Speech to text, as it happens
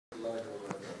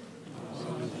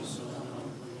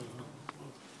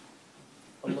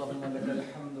اللهم لك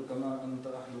الحمد كما أنت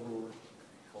أهله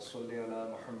وصل على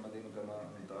محمد كما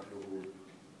أنت أهله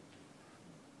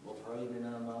وافعل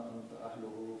بنا ما أنت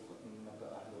أهله فإنك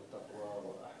أهل التقوى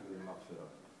وأهل المغفرة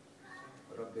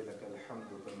رب لك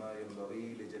الحمد كما ينبغي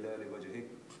لجلال وجهك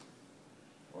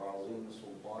وعظيم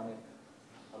سلطانك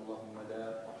اللهم لا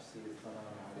أحصي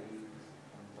ثناء عليك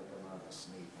أنت كما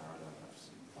أثنيت على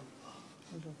نفسي.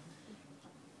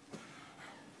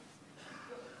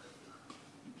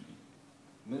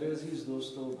 मेरे अजीज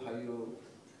दोस्तों, भाइयों,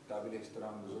 काबिल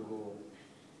एहतराम बुजुर्गों,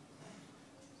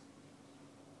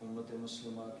 उम्मत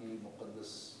मुस्लिमा की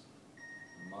मुक़द्दस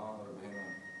माँ और बहनों,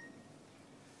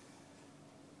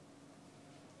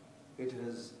 it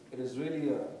is really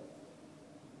a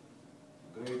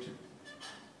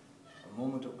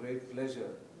moment of great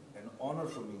pleasure and honor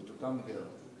for me to come here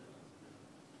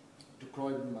to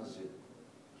Croydon Masjid.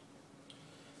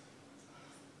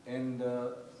 And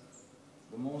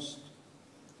the most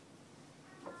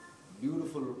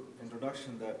beautiful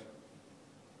introduction that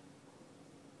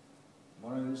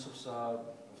Maulana Yusuf Sahab,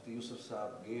 Mufti Yusuf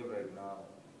Sahab gave right now,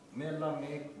 may Allah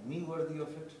make me worthy of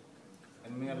it,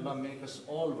 and may Allah make us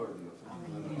all worthy of it.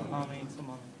 Ameen.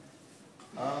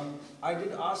 I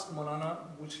did ask Maulana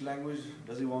which language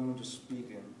does he want me to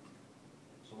speak in.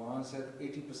 So Maulana said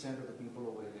 80% of the people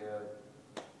over here,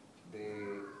 they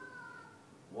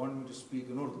want me to speak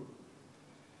in Urdu.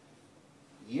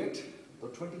 Yet, the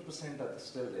 20% are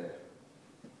still there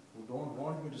who don't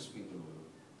want me to speak in Urdu.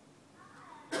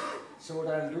 So what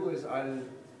I'll do is I'll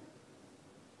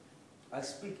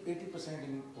speak 80%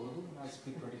 in Urdu and I'll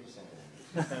speak 20%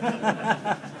 in English.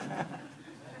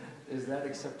 Is that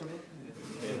acceptable?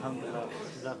 Alhamdulillah.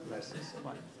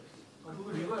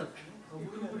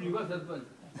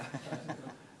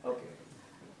 Okay.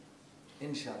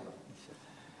 Inshallah.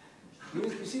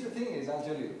 You see, the thing is, I'll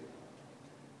tell you.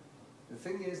 The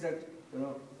thing is that,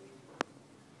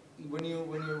 when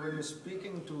you're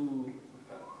speaking to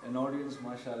an audience,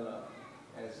 mashallah,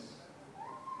 as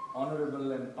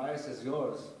honorable and pious as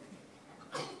yours,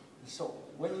 so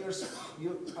when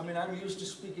I'm used to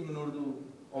speaking in Urdu,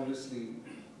 obviously,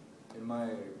 in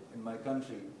my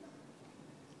country,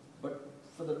 but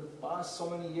for the past so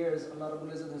many years, Allah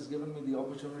Rabbul Izzat has given me the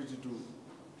opportunity to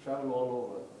travel all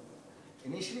over.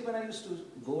 Initially, when I used to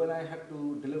go and I had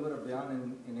to deliver a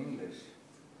bayan in English,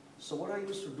 so what I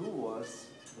used to do was,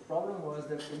 the problem was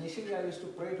that initially I used to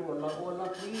pray to Allah, oh Allah,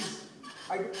 please,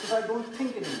 because I don't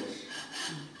think in English.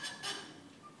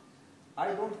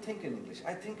 I don't think in English,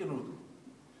 I think in Urdu.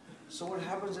 So what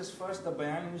happens is, first the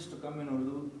bayan used to come in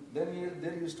Urdu, then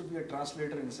there used to be a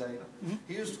translator inside.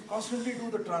 He used to constantly do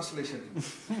the translation.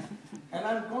 And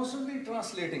I'm constantly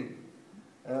translating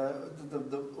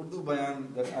the Urdu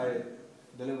bayan that I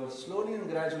deliver. Slowly and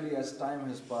gradually, as time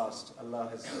has passed, Allah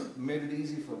has made it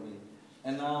easy for me.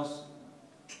 And now,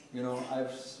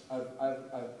 I've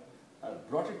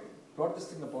brought this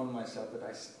thing upon myself that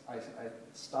I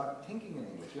start thinking in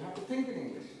English. You have to think in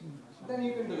English, then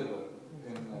you can deliver.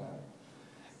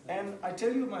 And I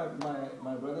tell you,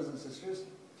 my brothers and sisters,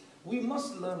 we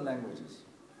must learn languages.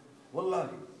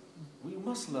 Wallahi, we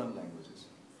must learn languages.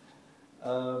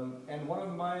 And one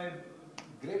of my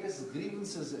greatest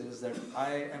grievances is that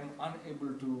I am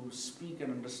unable to speak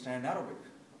and understand Arabic.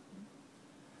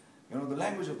 The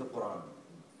language of the Quran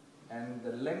and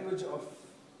the language of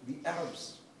the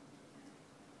Arabs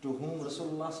to whom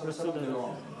Rasulullah sallallahu alaihi wasallam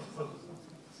belonged.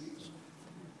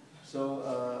 So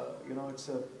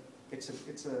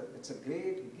it's a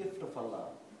great gift of Allah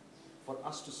for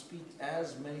us to speak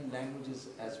as many languages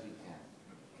as we can.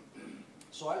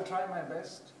 So I'll try my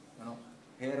best,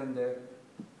 here and there.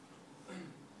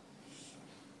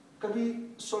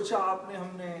 कभी सोचा आपने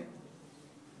हमने,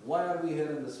 why are we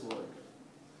here in this world?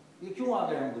 ये क्यों आ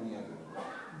गए हम दुनिया में?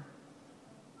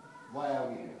 Why are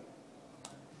we here?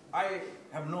 I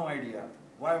have no idea.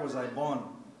 Why was I born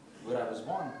where I was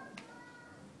born?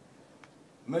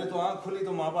 मेरे तो आँख खुली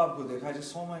तो माँ बाप को देखा. I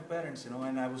just saw my parents,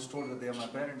 and I was told that they are my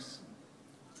parents.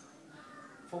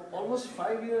 For almost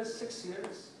 5 years, 6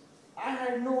 years, I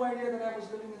had no idea that I was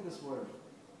living in this world.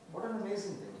 What an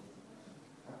amazing thing.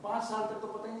 5 साल तक तो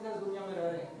पता ही नहीं था इस दुनिया में रह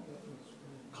रहे हैं,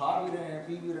 खा भी रहे हैं,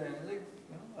 पी भी रहे हैं,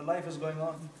 a life is going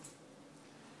on.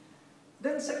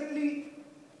 Then secondly,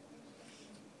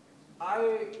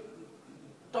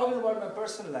 talking about my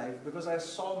personal life, because I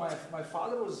saw my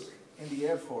father was in the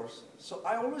Air Force, so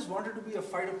I always wanted to be a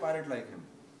fighter pilot like him.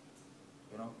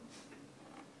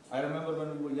 I remember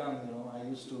when we were young,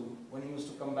 when he used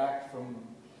to come back from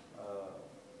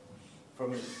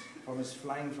his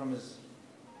flying from his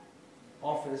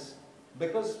office,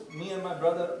 because me and my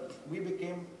brother, we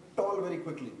became tall very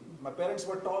quickly. My parents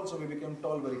were tall, so we became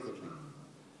tall very quickly.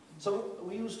 So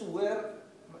we used to wear,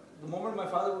 the moment my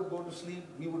father would go to sleep,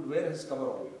 we would wear his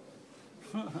coverall.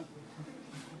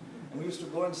 And we used to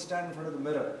go and stand in front of the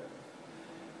mirror.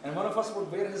 And one of us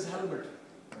would wear his helmet.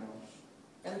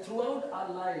 And throughout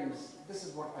our lives, this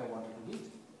is what I wanted to be,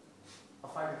 a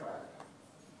fighter pilot.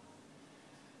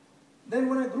 Then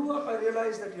when I grew up, I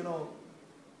realized that,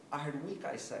 I had weak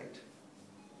eyesight.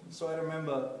 So I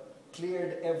remember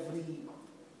cleared every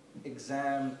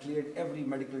exam, cleared every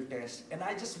medical test, and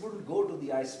I just wouldn't go to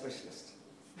the eye specialist.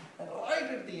 And right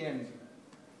at the end,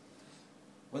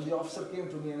 when the officer came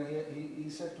to me and he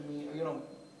said to me,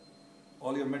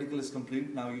 all your medical is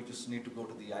complete, now you just need to go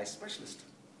to the eye specialist.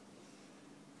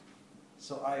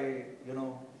 So I,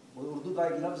 वो उर्दू का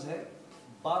एक लफ्ज़ है,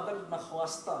 बादल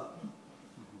नख्वास्ता,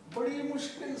 बड़ी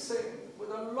मुश्किल से,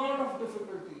 with a lot of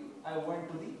difficulty, I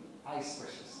went to the eye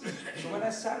specialist. So when I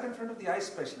sat in front of the eye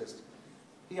specialist,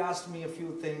 he asked me a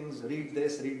few things, read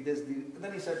this, and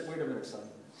then he said, wait a minute son,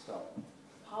 stop.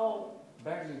 How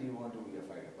badly do you want to be a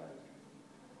fighter pilot?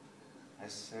 I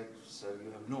said, sir,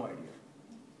 you have no idea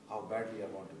how badly I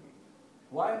want to be.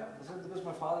 Why? I said, because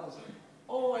my father is,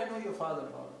 oh, I know your father.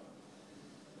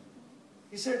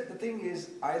 He said, the thing is,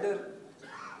 either,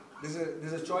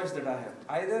 there's a choice that I have.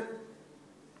 Either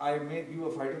I make you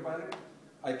a fighter pilot,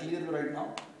 I clear you right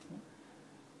now,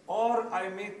 or I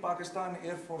make Pakistan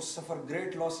Air Force suffer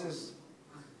great losses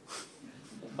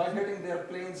by getting their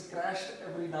planes crashed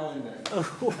every now and then.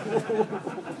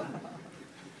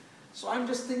 So I'm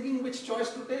just thinking which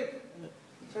choice to take.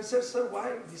 So I said, sir,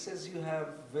 why? He says, you have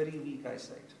very weak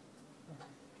eyesight.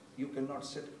 You cannot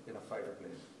sit in a fighter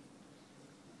plane.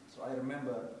 So I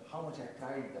remember how much I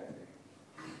cried that day.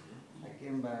 I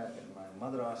came back and my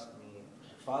mother asked me,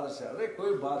 father said, "Arey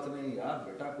koi baat nahi yaar,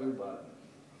 beta koi baat nahi."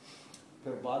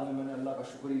 फिर बाद में मैंने अल्लाह का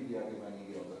शुक्र ही किया कि मैं नहीं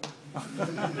गिरा उधर.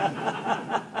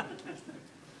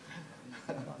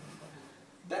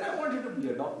 Then I wanted to be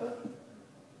a doctor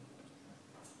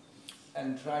and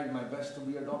tried my best to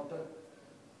be a doctor.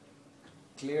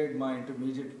 Cleared my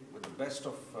intermediate with the best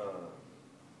of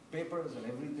papers and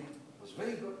everything. It was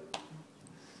very good.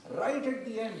 Right at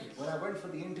the end, when I went for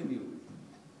the interview,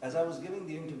 as I was giving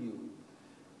the interview,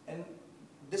 and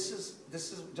this is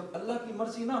जब अल्लाह की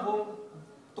मर्जी ना हो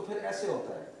तो फिर ऐसे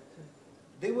होता है.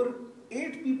 There were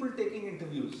 8 people taking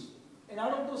interviews, and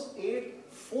out of those 8,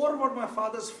 4 were my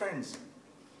father's friends.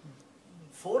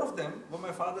 4 of them were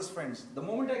my father's friends. The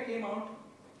moment I came out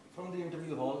from the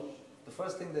interview hall, the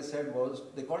first thing they said was,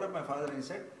 they called up my father and he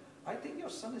said, "I think your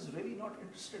son is really not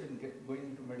interested in going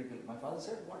into medical." My father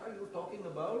said, "What are you talking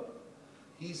about?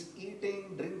 He's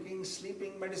eating, drinking,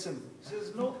 sleeping medicine." He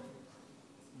says, "No,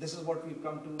 this is what we've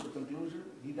come to the conclusion.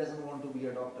 He doesn't want to be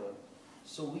a doctor.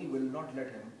 So we will not let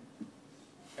him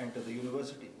enter the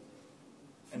university."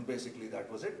 And basically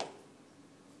that was it.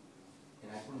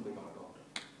 And I couldn't become a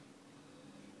doctor.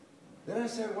 Then I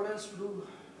said, what else to do?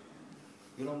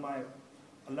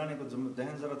 अल्लाह ने कुछ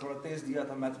जहन ज़रा थोड़ा तेज़ दिया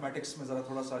था, mathematics में ज़रा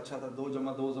थोड़ा सा अच्छा था, 2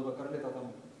 + 2 ज़रा कर लेता था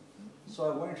मैं. So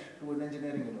I went to an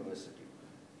engineering university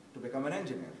to become an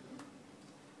engineer.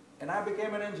 And I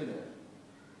became an engineer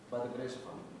by the grace of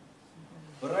Allah.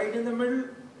 But right in the middle,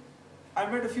 I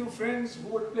met a few friends who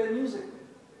would play music.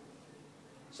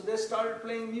 So they started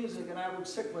playing music and I would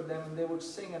sit with them and they would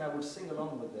sing and I would sing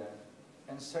along with them.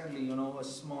 And suddenly, a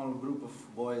small group of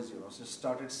boys, just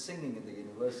started singing in the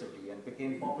university and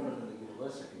became popular in the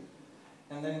university.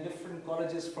 And then different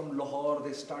colleges from Lahore,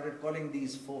 they started calling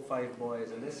these 4-5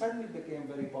 boys and they suddenly became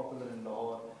very popular in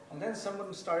Lahore. And then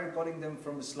someone started calling them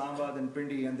from Islamabad and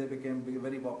Pindi and they became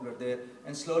very popular there.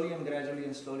 And slowly and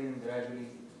gradually,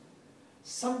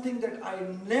 something that I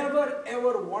never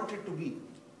ever wanted to be.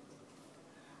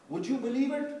 Would you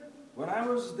believe it? When I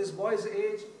was this boy's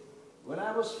age, when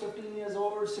I was 15 years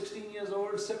old, 16 years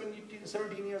old,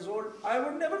 17 years old, I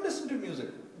would never listen to music.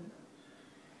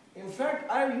 In fact,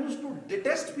 I used to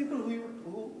detest people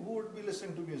who would be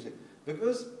listening to music.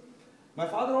 Because my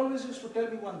father always used to tell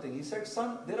me one thing. He said,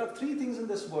 "Son, there are 3 things in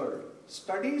this world: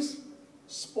 studies,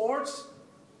 sports,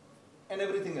 and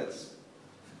everything else."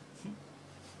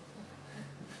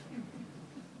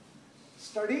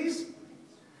 Studies,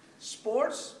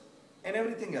 sports, and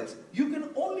everything else. You can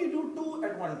only do 2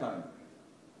 at one time.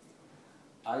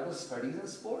 Either studies and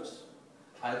sports,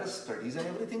 either studies and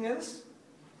everything else,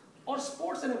 or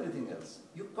sports and everything else.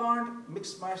 You can't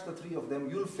mix match the 3 of them.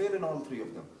 You'll fail in all 3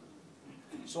 of them.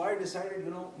 So I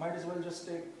decided, might as well just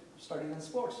take studies and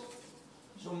sports.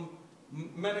 So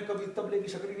मैंने कभी तबले की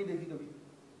शक्ल ही नहीं देखी कभी.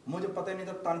 मुझे पता ही नहीं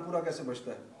था तानपुरा कैसे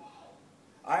बजता है.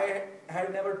 I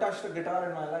had never touched a guitar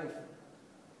in my life.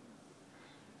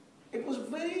 It was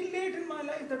very late in my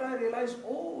life that I realized,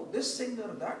 oh, this singer,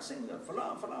 that singer,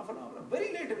 fala, fala, fala, fala,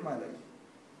 very late in my life.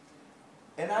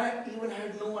 And I even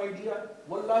had no idea,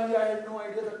 wallahi, I had no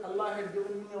idea that Allah had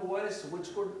given me a voice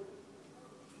which could,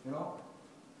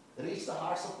 reach the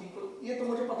hearts of people. ये तो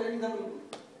मुझे पता ही नहीं था बिल्कुल.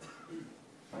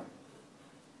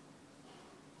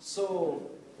 So,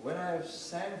 when I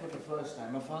sang for the first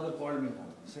time, my father called me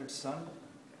home. He said, son,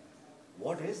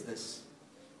 what is this?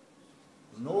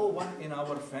 No one in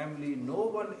our family, no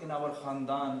one in our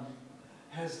khandan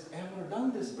has ever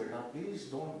done this, beta. Please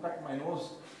don't cut my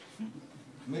nose.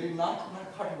 मेरी नाक ना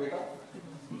काट बेटा,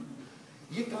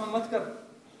 ये काम मत कर.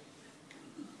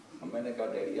 मैंने कहा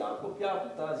डैडी आपको क्या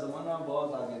पता, जमाना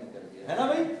बहुत आगे निकल गया है ना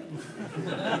भाई.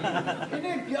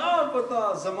 इन्हें क्या पता,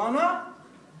 जमाना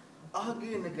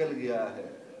आगे निकल गया है.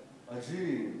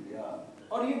 अजीब यार.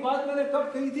 और ये बात मैंने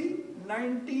कब कही थी?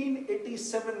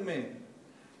 1987 में.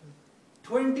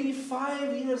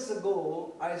 25 years ago,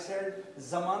 I said,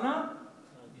 ज़माना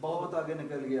बहुत आगे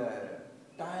निकल गया है.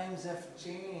 Times have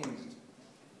changed.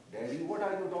 Daddy, what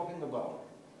are you talking about?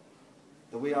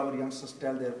 The way our youngsters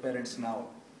tell their parents now.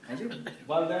 हैं जी?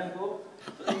 वालिदैन को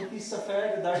इनकी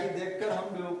सफेद दाढ़ी देखकर हम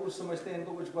बेवकूफ समझते हैं,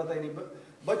 इनको कुछ पता ही नहीं.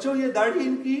 बच्चों, ये दाढ़ी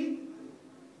इनकी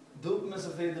धूप में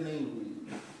सफेद नहीं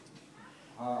हुई.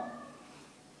 हाँ.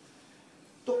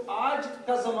 तो आज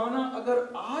का जमाना,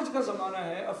 अगर आज का जमाना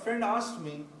है, a friend asked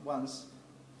me once,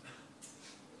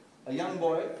 a young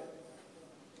boy,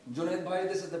 Junaid bhai,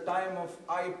 this is the time of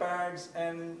iPads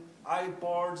and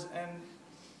iPods and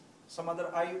some other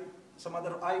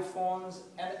iPhones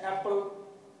and Apple.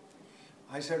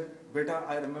 I said, beta,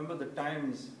 I remember the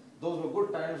times, those were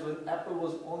good times when Apple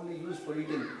was only used for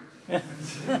eating.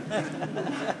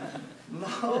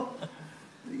 Now,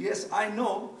 yes, I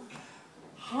know.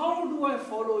 How do I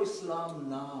follow Islam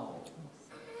now?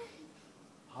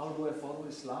 How do I follow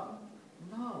Islam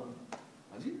now?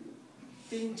 हाजी,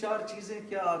 3-4 चीजें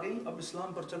क्या आ गई, अब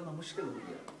इस्लाम पर चलना मुश्किल हो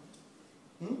गया.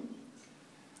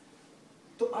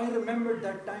 So I remembered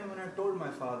that time when I told my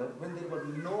father, when there were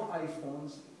no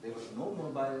iPhones, there was no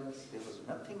mobiles, there was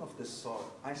nothing of this sort.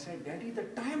 I said, Daddy, the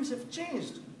times have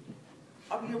changed.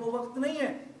 अब ये वो वक्त नहीं है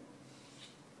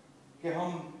कि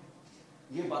हम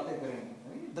ये बातें करें,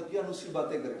 दकियानुसी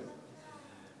बातें करें.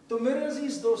 तो मेरे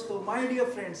अजीज दोस्तों, my dear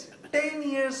friends, 10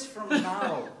 years from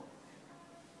now,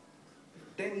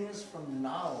 10 years from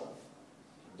now,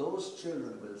 those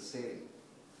children will say,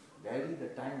 Daddy, the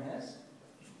time has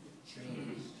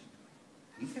changed.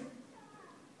 ठीक है?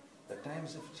 The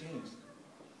times have changed.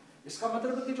 इसका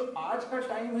मतलब है कि जो आज का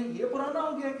टाइम है ये पुराना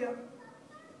हो गया क्या?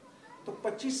 तो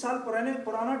 25 साल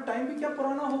पुराना टाइम भी क्या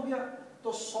पुराना हो गया?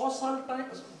 तो 100 साल टाइम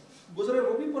गुजरे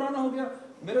वो भी पुराना हो गया.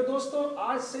 मेरे दोस्तों,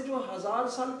 आज से जो 1000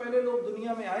 साल पहले लोग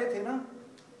दुनिया में आए थे ना,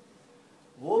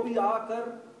 वो भी आकर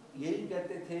यही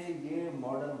कहते थे, ये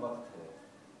मॉडर्न वक्त है,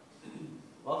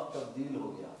 वक्त तब्दील हो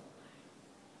गया.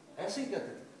 ऐसे ही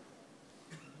कहते थे,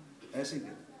 ऐसे ही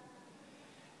कहते.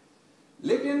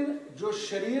 लेकिन जो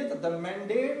शरीयत, the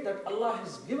mandate that Allah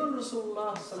has given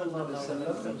रसूलुल्लाह सल्लल्लाहु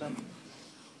अलैहि वसल्लम,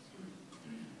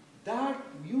 that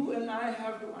you and I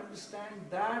have to understand,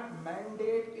 that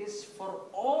mandate is for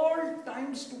all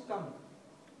times to come.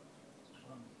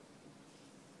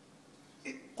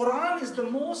 Quran is the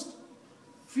most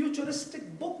futuristic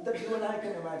book that you and I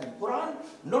can imagine. Quran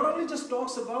not only just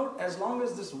talks about as long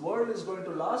as this world is going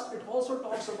to last, it also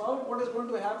talks about what is going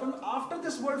to happen after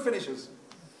this world finishes.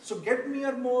 So get me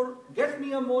a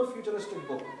more futuristic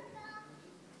book.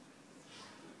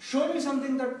 Show me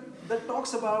something that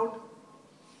talks about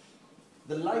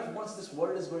the life once this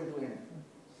world is going to end.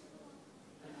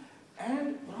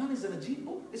 And Quran is an Ajib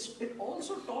book. It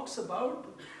also talks about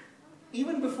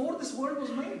even before this world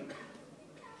was made.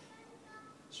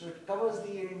 So it covers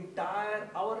the entire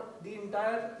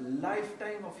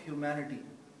lifetime of humanity.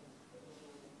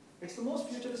 It's the most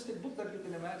futuristic book that you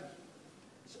can imagine.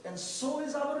 And so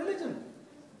is our religion.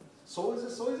 So is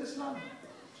Islam.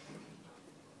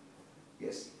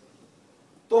 Yes.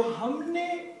 तो हमने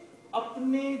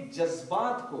अपने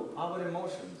जज्बात को, our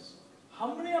emotions,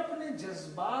 हमने अपने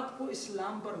जज्बात को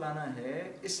इस्लाम पर लाना है.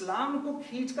 इस्लाम को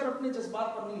खींचकर अपने जज्बात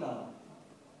पर नहीं लाना.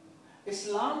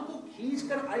 इस्लाम को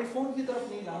खींचकर आईफोन की तरफ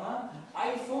नहीं लाना.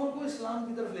 आईफोन को इस्लाम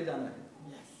की तरफ ले जाना है.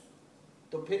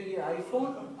 तो फिर ये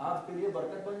आईफोन आपके लिए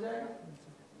बरकत बन जाएगा.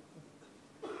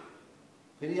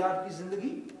 फिर ये आपकी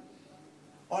जिंदगी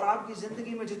और आपकी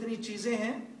जिंदगी में जितनी चीजें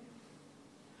हैं,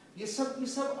 ये सब की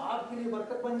सब आपके लिए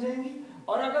बरकत बन जाएंगी.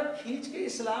 और अगर खींच के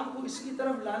इस्लाम को इसकी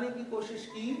तरफ लाने की कोशिश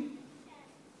की,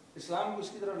 इस्लाम को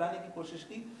इसकी तरफ लाने की कोशिश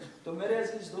की, तो मेरे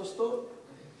अजीज दोस्तों,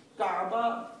 काबा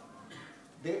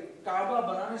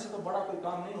बनाने से तो बड़ा कोई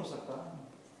काम नहीं हो सकता.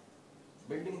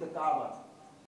 building the Kaaba,